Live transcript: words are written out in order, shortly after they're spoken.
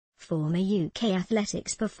former UK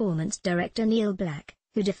athletics performance director Neil Blac,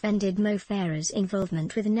 who defended Mo Farah's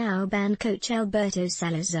involvement with now-banned coach Alberto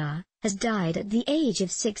Salazar, has died at the age of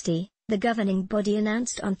 60, the governing body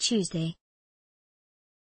announced on Tuesday.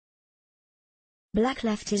 Blac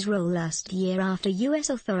left his role last year after U.S.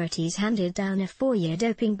 authorities handed down a 4-year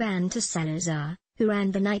doping ban to Salazar, who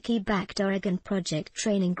ran the Nike-backed Oregon Project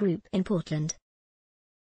training group in Portland.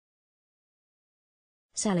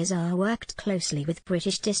 Salazar worked closely with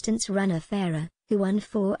British distance runner Farah, who won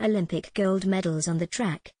 4 Olympic gold medals on the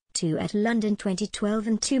track, 2 at London 2012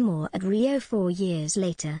 and 2 more at Rio 4 years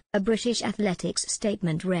later. A British athletics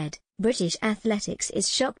statement read, "British athletics is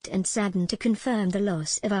shocked and saddened to confirm the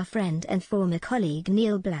loss of our friend and former colleague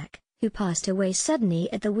Neil Blac, who passed away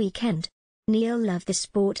suddenly at the weekend. Neil loved the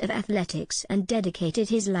sport of athletics and dedicated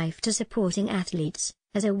his life to supporting athletes,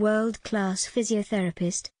 as a world-class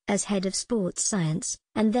physiotherapist, as head of sports science,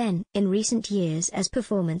 and then, in recent years as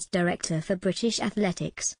performance director for British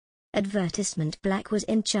athletics." Advertisement. Blac was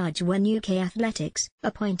in charge when UK Athletics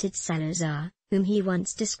appointed Salazar, whom he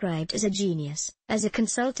once described as a genius, as a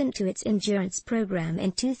consultant to its endurance program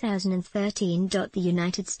in 2013. The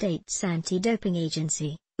United States anti-doping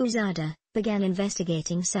agency, USADA, began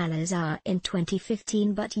investigating Salazar in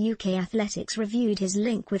 2015, but UK Athletics reviewed his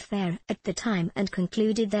link with Farah at the time and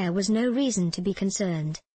concluded there was no reason to be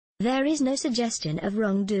concerned. There is no suggestion of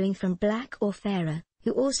wrongdoing from Blac or Farah,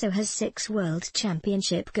 who also has 6 World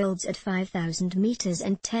Championship golds at 5,000 meters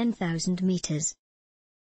and 10,000 meters.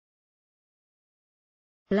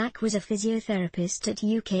 Blac was a physiotherapist at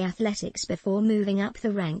UK Athletics before moving up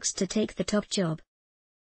the ranks to take the top job.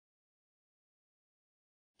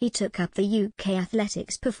 He took up the UK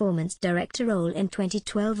Athletics Performance Director role in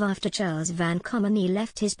 2012 after Charles Van Comenie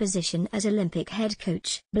left his position as Olympic head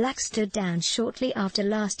coach. Blac stood down shortly after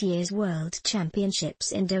last year's World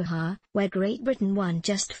Championships in Doha, where Great Britain won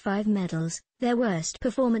just 5 medals, their worst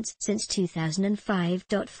performance since 2005.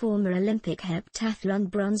 Former Olympic heptathlon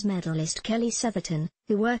bronze medalist Kelly Southerton,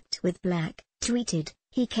 who worked with Blac, tweeted,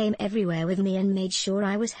 "He came everywhere with me and made sure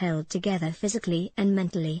I was held together physically and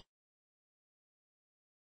mentally.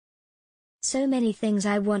 So many things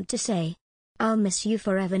I want to say. I'll miss you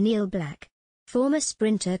forever." Neil Blac. Former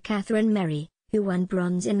sprinter Catherine Merry, who won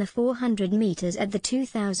bronze in the 400 meters at the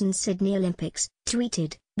 2000 Sydney Olympics,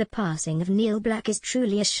 tweeted, "The passing of Neil Blac is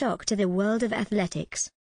truly a shock to the world of athletics."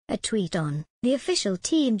 A tweet on the official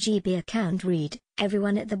Team GB account read,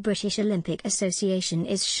 "Everyone at the British Olympic Association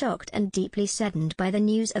is shocked and deeply saddened by the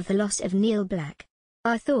news of the loss of Neil Blac.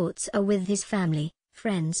 Our thoughts are with his family,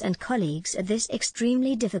 friends and colleagues at this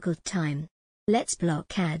extremely difficult time." Let's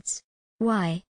Block adds. Why?